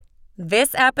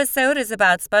This episode is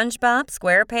about SpongeBob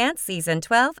SquarePants Season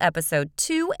 12, Episode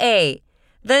 2A,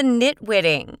 The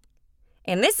Nitwitting.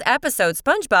 In this episode,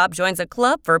 SpongeBob joins a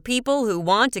club for people who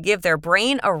want to give their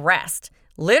brain a rest.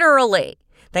 Literally.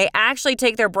 They actually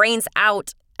take their brains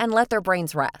out and let their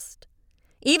brains rest.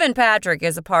 Even Patrick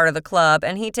is a part of the club,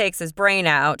 and he takes his brain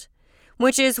out,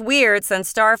 which is weird since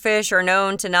starfish are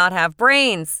known to not have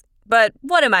brains. But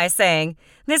what am I saying?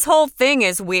 This whole thing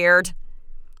is weird.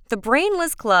 The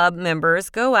Brainless Club members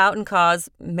go out and cause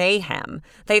mayhem.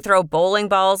 They throw bowling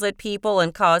balls at people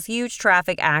and cause huge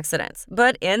traffic accidents.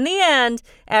 But in the end,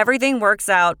 everything works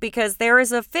out because there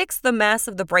is a Fix the Mess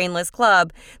of the Brainless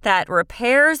Club that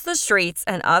repairs the streets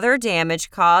and other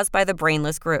damage caused by the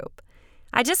Brainless group.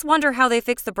 I just wonder how they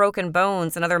fix the broken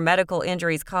bones and other medical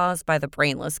injuries caused by the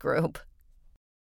Brainless group.